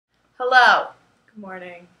Hello. Good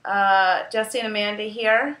morning. Jessie and Amanda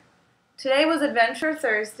here. Today was Adventure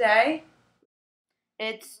Thursday.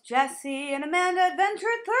 It's Jessie and Amanda Adventure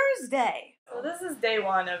Thursday. So this is day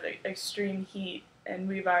one of extreme heat, and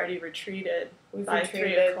we've already retreated by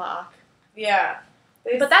 3 o'clock. Yeah.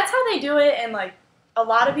 But that's how they do it in, like, a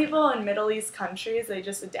lot of people in Middle East countries, they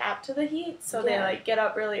just adapt to the heat. So they, like, get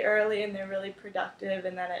up really early and they're really productive,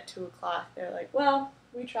 and then at 2 o'clock they're like, well,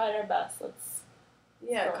 we tried our best, let's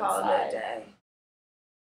call it a day.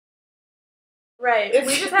 Right.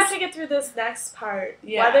 We just have to get through this next part.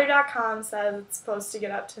 Yeah. Weather.com says it's supposed to get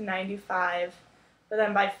up to 95, but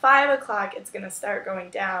then by 5 o'clock it's going to start going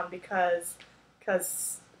down because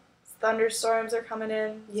thunderstorms are coming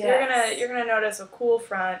in. So you're gonna notice a cool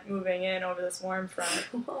front moving in over this warm front.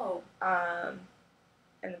 Whoa.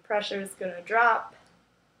 And the pressure is going to drop,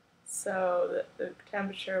 so the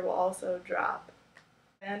temperature will also drop.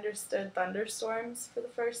 I understood thunderstorms for the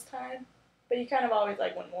first time, but you kind of always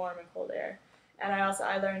like when warm and cold air. And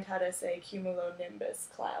I learned how to say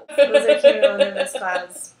cumulonimbus clouds. Those are cumulonimbus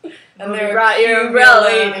clouds. And they're brought your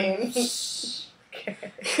umbrella. Because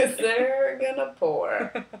they're gonna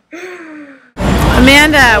pour.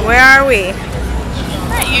 Amanda, where are we?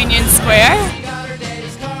 At Union Square.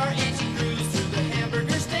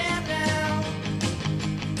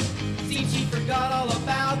 She forgot all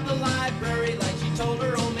about the library like she told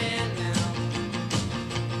her old man now.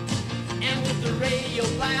 And with the radio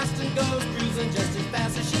blasting goes cruising just as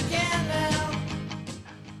fast as she can now.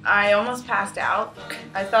 I almost passed out.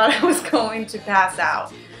 I thought I was going to pass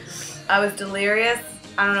out. I was delirious.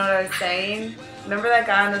 I don't know what I was saying. Remember that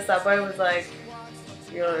guy on the subway was like,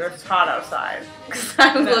 it's hot outside. Because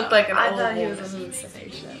I looked like an old I thought he woman. was a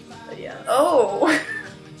hallucination, but yeah. Oh.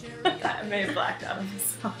 I may have blacked out on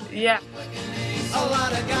myself. Yeah. A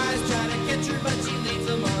lot of guys try to catch her, but she leads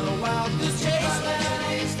them on a wild goose chase now.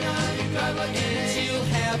 And she'll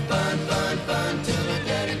have fun, fun, fun till her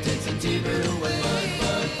daddy takes a T-bird away.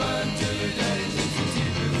 Fun, fun, till her daddy takes a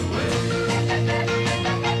T-bird away.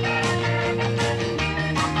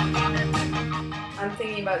 I'm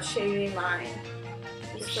thinking about shaving mine.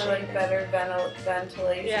 Just for like better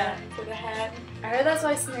ventilation to the head. I heard that's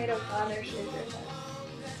why Sinead O'Connor shaved her head.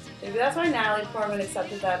 Maybe that's why Natalie Portman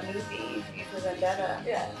accepted that movie, V for Vendetta.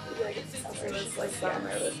 Yeah. It was like summer,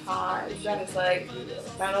 it was hot. That is like,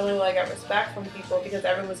 not only will I get respect from people because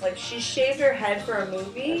everyone was like, she shaved her head for a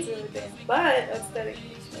movie, That's really big. but That's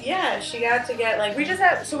dedication. yeah, she got to get like. We just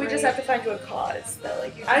have to find you a cause that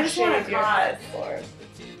like you I can just want a shave your cause. head for,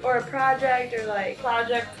 or a project, or like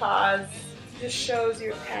Project cause. just shows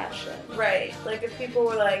your passion. Right. Like if people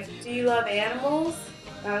were like, do you love animals?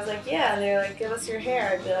 And I was like, yeah. And they were like, give us your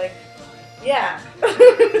hair. I'd be like, yeah.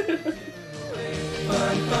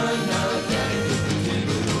 Fun, fun, now